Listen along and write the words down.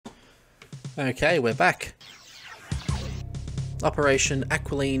Okay, we're back. Operation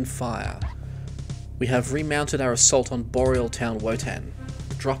Aquiline Fire. We have remounted our assault on Boreal Town Wotan.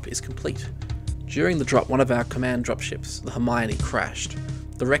 The drop is complete. During the drop, one of our command dropships, the Hermione, crashed.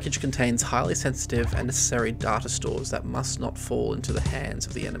 The wreckage contains highly sensitive and necessary data stores that must not fall into the hands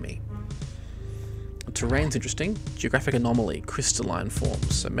of the enemy. The terrain's interesting. Geographic anomaly, crystalline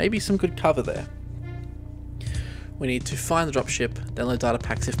forms, so maybe some good cover there. We need to find the dropship, download data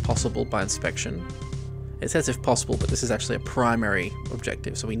packs if possible by inspection. It says if possible, but this is actually a primary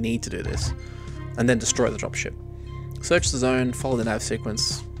objective, so we need to do this. And then destroy the dropship. Search the zone, follow the nav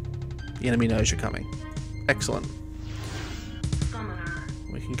sequence. The enemy knows you're coming. Excellent.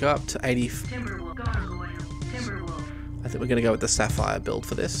 We can go up to 80. I think we're going to go with the Sapphire build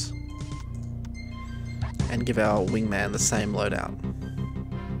for this. And give our wingman the same loadout.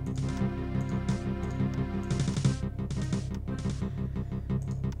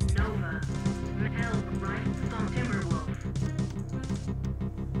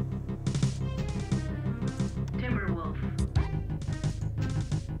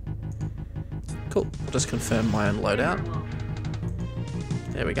 Cool, I'll just confirm my own loadout.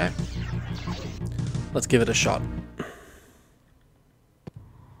 There we go. Let's give it a shot.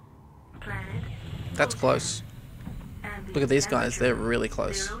 That's close. Look at these guys, they're really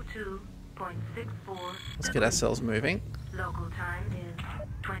close. Let's get ourselves moving. Local time is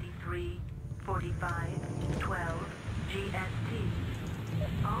 23:45:12 GST.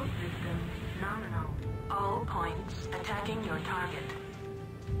 All systems nominal. All points attacking your target.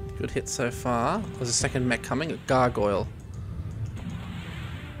 Good hit so far. There's a second mech coming, a gargoyle.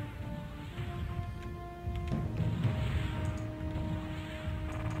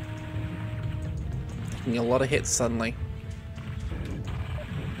 Taking a lot of hits suddenly.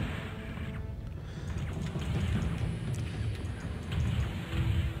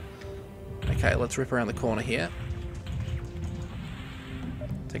 Okay, let's rip around the corner here.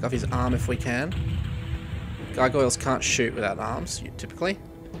 Take off his arm if we can. Gargoyles can't shoot without arms, typically.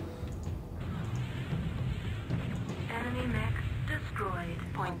 Enemy mech destroyed.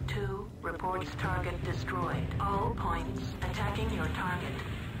 Point 2 reports target destroyed. All points attacking your target.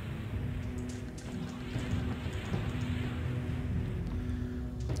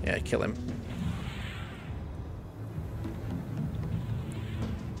 Yeah, kill him.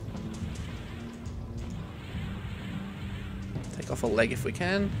 Take off a leg if we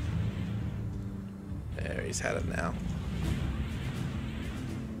can. There, he's had it now.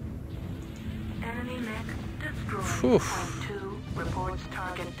 Enemy mech destroyed. Whew. Point 2 reports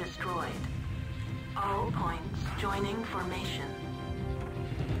target destroyed. All points joining formation.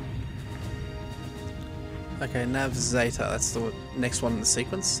 Okay, Nav Zeta, that's the next one in the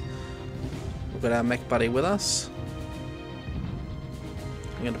sequence. We've got our mech buddy with us.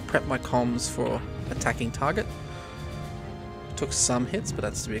 I'm going to prep my comms for attacking target. Took some hits, but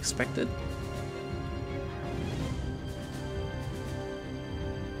that's to be expected.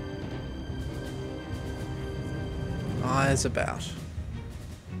 Eyes about.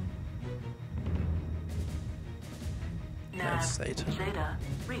 Nav Zeta. Zeta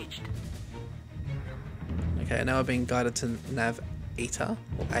reached. Okay, now we're being guided to Nav Eta,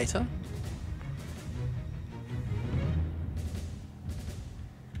 or Eta.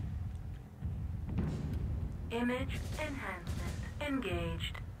 Image enhancement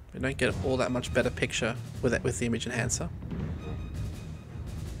engaged. We don't get all that much better picture with it with the image enhancer.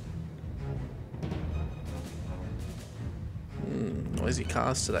 Noisy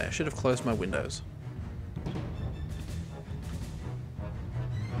cars today. I should have closed my windows.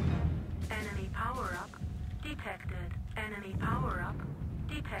 Enemy power-up detected. Enemy power-up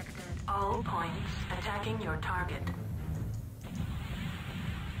detected. All points attacking your target.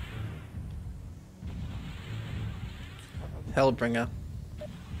 Hellbringer.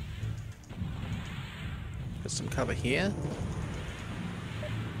 Got some cover here.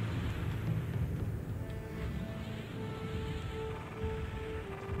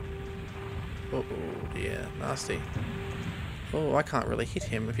 Oh dear, nasty. Oh, I can't really hit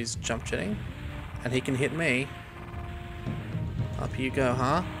him if he's jump jetting. And he can hit me. Up you go,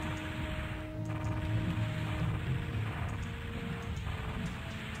 huh?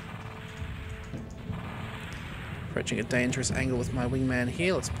 Approaching a dangerous angle with my wingman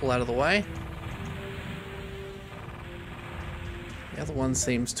here. Let's pull out of the way. The other one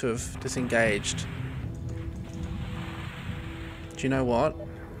seems to have disengaged. Do you know what?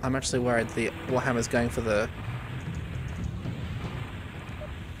 I'm actually worried the Warhammer's going for the...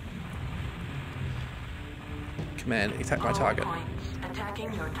 Command, attack my target.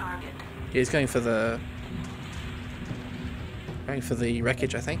 Attacking your target. Yeah, he's going for the... Going for the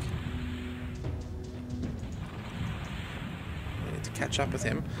wreckage, I think. catch up with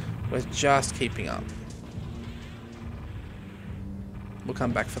him. We're just keeping up. We'll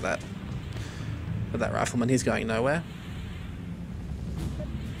come back for that. For that rifleman, he's going nowhere.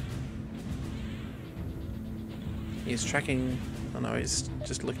 He's tracking... Oh no, he's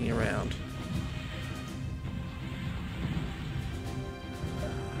just looking around.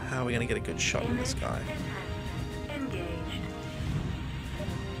 How are we going to get a good shot on this guy? Engaged.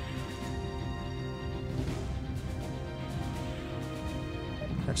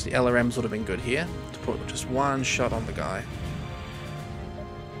 Actually, LRMs would have been good here to put just one shot on the guy.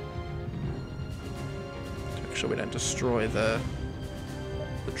 To make sure we don't destroy the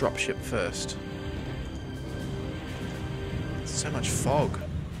dropship first. So much fog.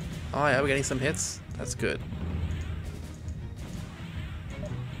 Oh yeah, we're getting some hits. That's good.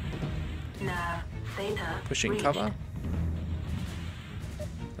 Nav Theta Pushing reached. cover.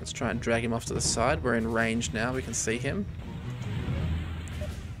 Let's try and drag him off to the side. We're in range now. We can see him.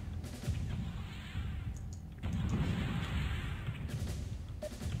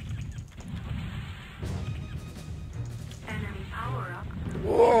 Enemy power up.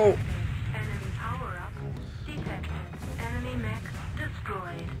 Whoa! Enemy power up. Detected. Enemy mech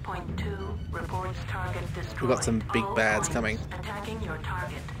destroyed. Point 2 reports target destroyed. We've got some big All bads points coming. Attacking your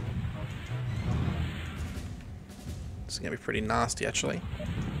target. This is going to be pretty nasty, actually.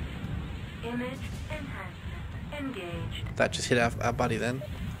 Image enhancement engaged. That just hit our buddy then.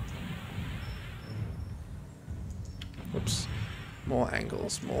 Whoops. More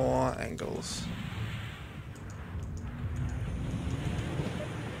angles, more angles.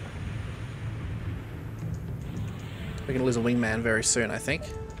 We're going to lose a wingman very soon, I think.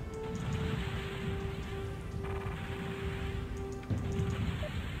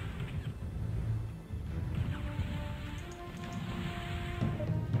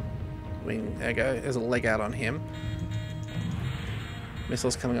 There you go. There's a leg out on him.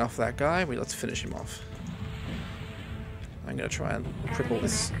 Missiles coming off that guy. Let's finish him off. I'm going to try and cripple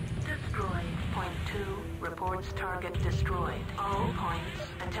this. Destroyed. Point 2 reports target destroyed. All points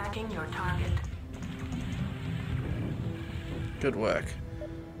attacking your target. Good work.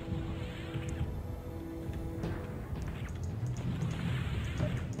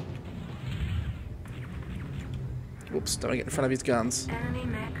 Whoops, don't get in front of his guns. Enemy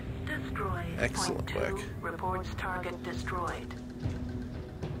mech destroyed. Excellent Point 2 work. reports target destroyed.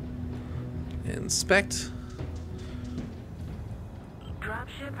 Inspect.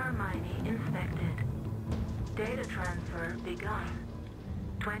 Dropship Hermione inspected. Data transfer begun.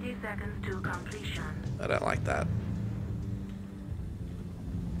 20 seconds to completion. I don't like that.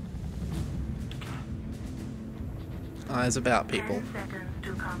 Eyes about, people. 10 seconds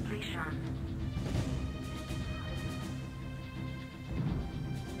to completion.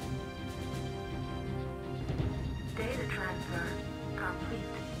 Data transfer complete.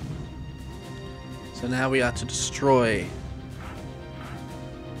 So now we are to destroy.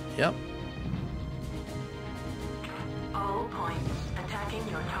 Yep. All points attacking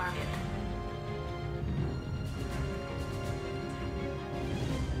your target.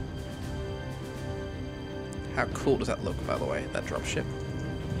 How cool does that look, by the way, that dropship?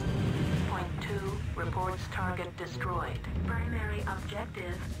 Point 2 reports target destroyed. Primary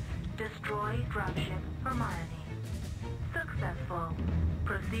objective, destroy dropship Hermione. Successful.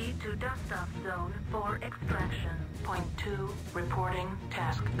 Proceed to dust-off zone for extraction. Point 2 reporting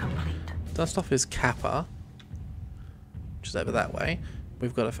task complete. Dust off is Kappa, which is over that way.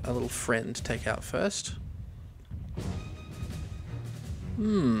 We've got a little friend to take out first.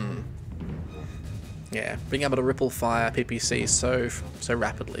 Yeah, being able to ripple fire PPC so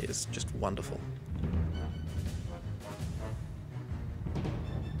rapidly is just wonderful.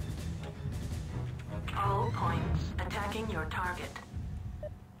 All points attacking your target.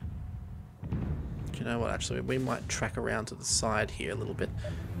 You know what, actually, we might track around to the side here a little bit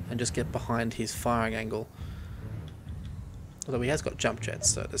and just get behind his firing angle. Although he has got jump jets,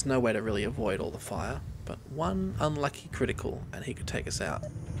 so there's no way to really avoid all the fire. But one unlucky critical and he could take us out.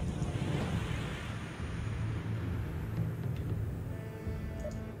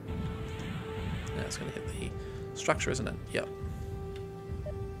 Now it's going to hit the structure, isn't it? Yep.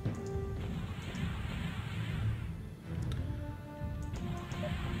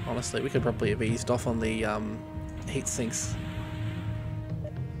 Honestly, we could probably have eased off on the heat sinks.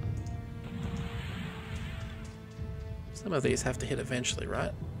 Some of these have to hit eventually,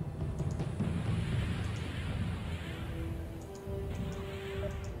 right?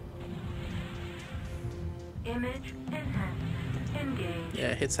 Image enhancement engaged.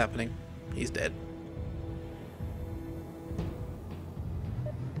 Yeah, hit's happening. He's dead.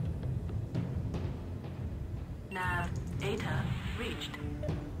 Nav Eta reached.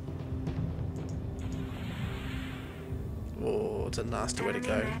 Oh, it's a nasty way to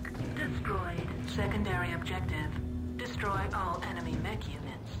go. Enemy mech destroyed. Secondary objective. Destroy all enemy mech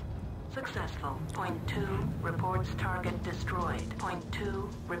units. Successful. Point 2. Reports target destroyed. Point 2.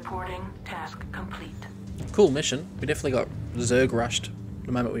 Reporting task complete. Cool mission. We definitely got Zerg rushed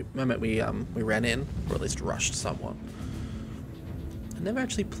the moment we ran in, or at least rushed somewhat. I never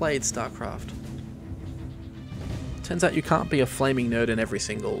actually played StarCraft. Turns out you can't be a flaming nerd in every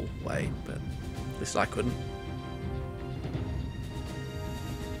single way, but at least I couldn't.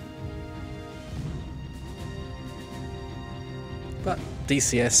 But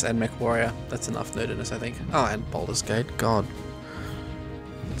DCS and Mechwarrior, that's enough nerdiness, I think. Oh, and Baldur's Gate, god.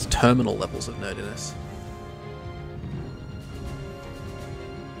 It's terminal levels of nerdiness.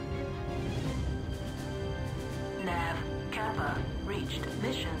 Nav Kappa reached.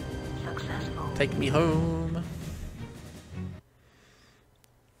 Mission successful. Take me home.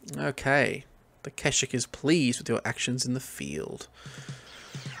 Okay. The Keshik is pleased with your actions in the field.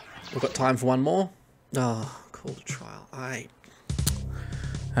 We've got time for one more. Oh, call to trial.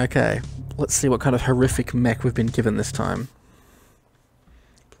 Okay, let's see what kind of horrific mech we've been given this time.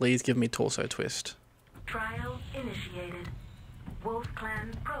 Please give me torso twist. Trial initiated. Wolf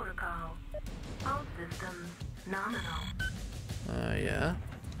Clan protocol. All systems nominal. Yeah.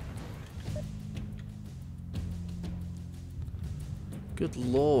 Good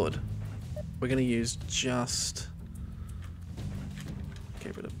lord. We're going to use just...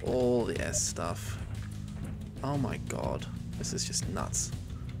 get rid of all the S stuff. Oh my god. This is just nuts.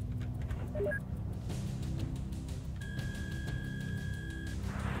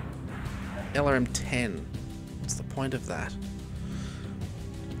 LRM-10. What's the point of that?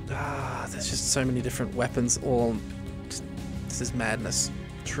 There's just so many different weapons. This is madness.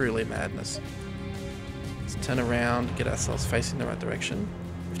 Truly madness. Let's turn around, get ourselves facing the right direction.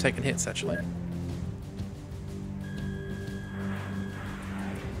 We've taken hits, actually.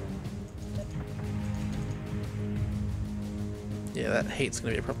 Yeah, that heat's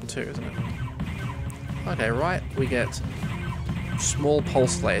going to be a problem too, isn't it? Okay, right, we get small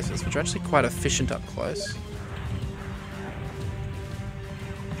pulse lasers, which are actually quite efficient up close.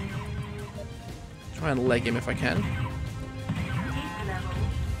 Try and leg him if I can.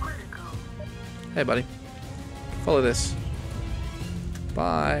 Hey, buddy. Follow this.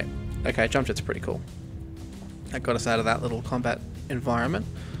 Bye. Okay, jump jet's pretty cool. That got us out of that little combat environment.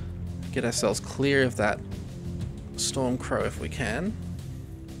 Get ourselves clear of that Storm Crow if we can.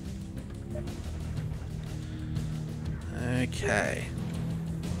 Okay.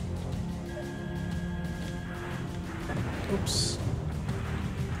 Oops.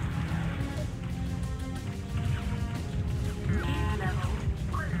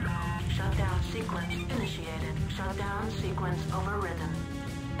 Shutdown sequence initiated. Shutdown sequence overridden.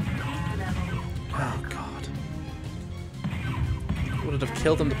 Oh god. Would it have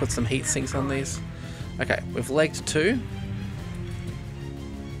killed them to put some heat sinks on these? Okay, we've legged 2.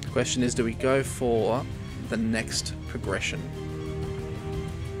 The question is, do we go for the next progression?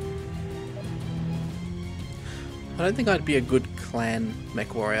 I don't think I'd be a good clan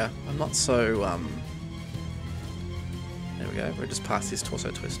Mechwarrior. I'm not so, there we go, we're just past this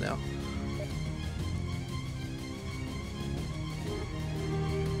torso twist now.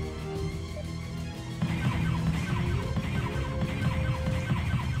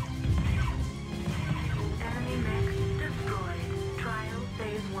 Enemy mech destroyed. Trial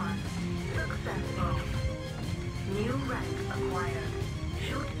phase 1. Successful. New rank acquired.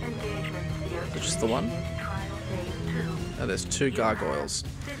 Shoot engagement sphere. Just the one? Trial phase 2. Oh, there's 2 gargoyles.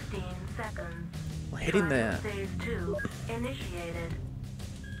 15 seconds. Well, hit him there. Phase 2 initiated.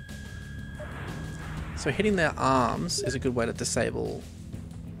 So hitting their arms is a good way to disable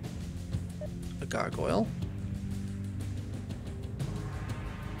a gargoyle.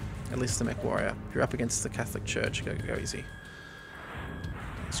 At least the Mechwarrior. If you're up against the Catholic Church, go easy.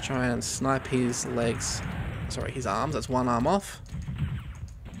 Let's try and snipe his legs. Sorry, his arms. That's one arm off.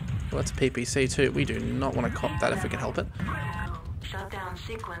 Well, that's a PPC too. We do not want to cop that if we can help it. Shutdown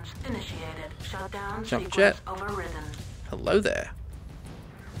sequence initiated. Shutdown Jump sequence jet. overridden. Hello there.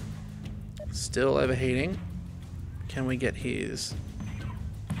 Still overheating. Can we get his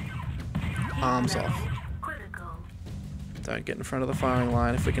arms off? Critical. Don't get in front of the firing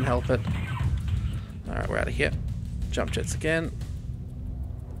line if we can help it. Alright, we're out of here. Jump jets again.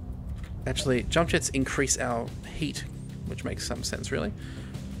 Actually, jump jets increase our heat, which makes some sense, really.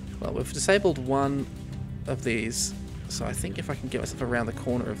 Well, we've disabled one of these, so I think if I can get myself around the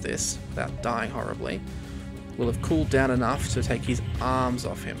corner of this without dying horribly, we'll have cooled down enough to take his arms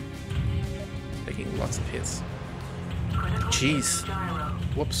off him. Taking lots of hits. Jeez. Gyro.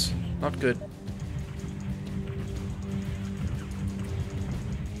 Whoops. Not good.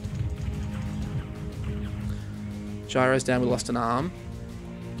 Gyro's down, we lost an arm.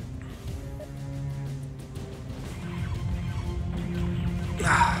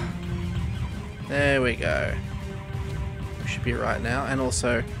 There we go. We should be right now. And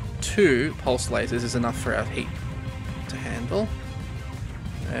also, 2 pulse lasers is enough for our heat to handle.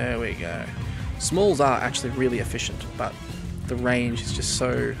 There we go. Smalls are actually really efficient, but the range is just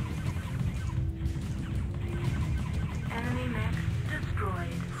so... Enemy mech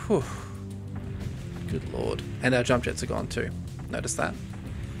destroyed. Whew. Good lord. And our jump jets are gone too. Notice that.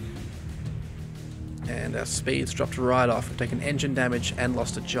 And our speeds dropped right off. We've taken engine damage and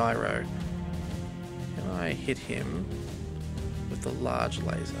lost a gyro. Can I hit him with the large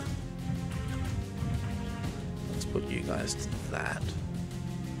laser? Let's put you guys to that.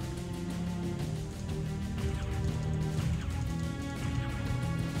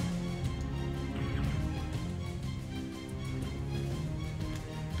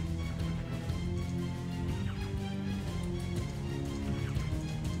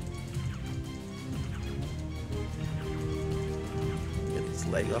 Get his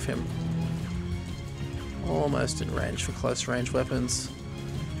leg off him. Almost in range for close range weapons.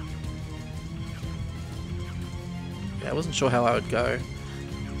 Yeah, I wasn't sure how I would go.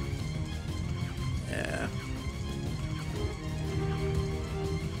 Yeah.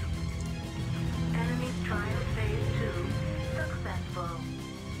 Enemy trial phase 2 successful.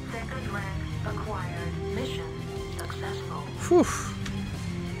 Second rank acquired. Mission successful. Whew.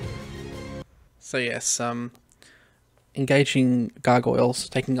 So yes, engaging gargoyles,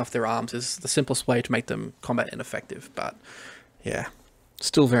 taking off their arms is the simplest way to make them combat ineffective, but yeah,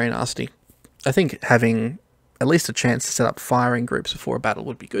 still very nasty. I think having at least a chance to set up firing groups before a battle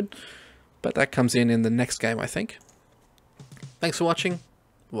would be good, but that comes in the next game, I think. Thanks for watching.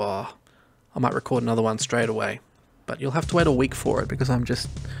 Wow, I might record another one straight away, but you'll have to wait a week for it because I'm just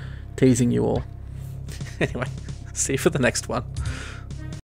teasing you all. Anyway, see you for the next one.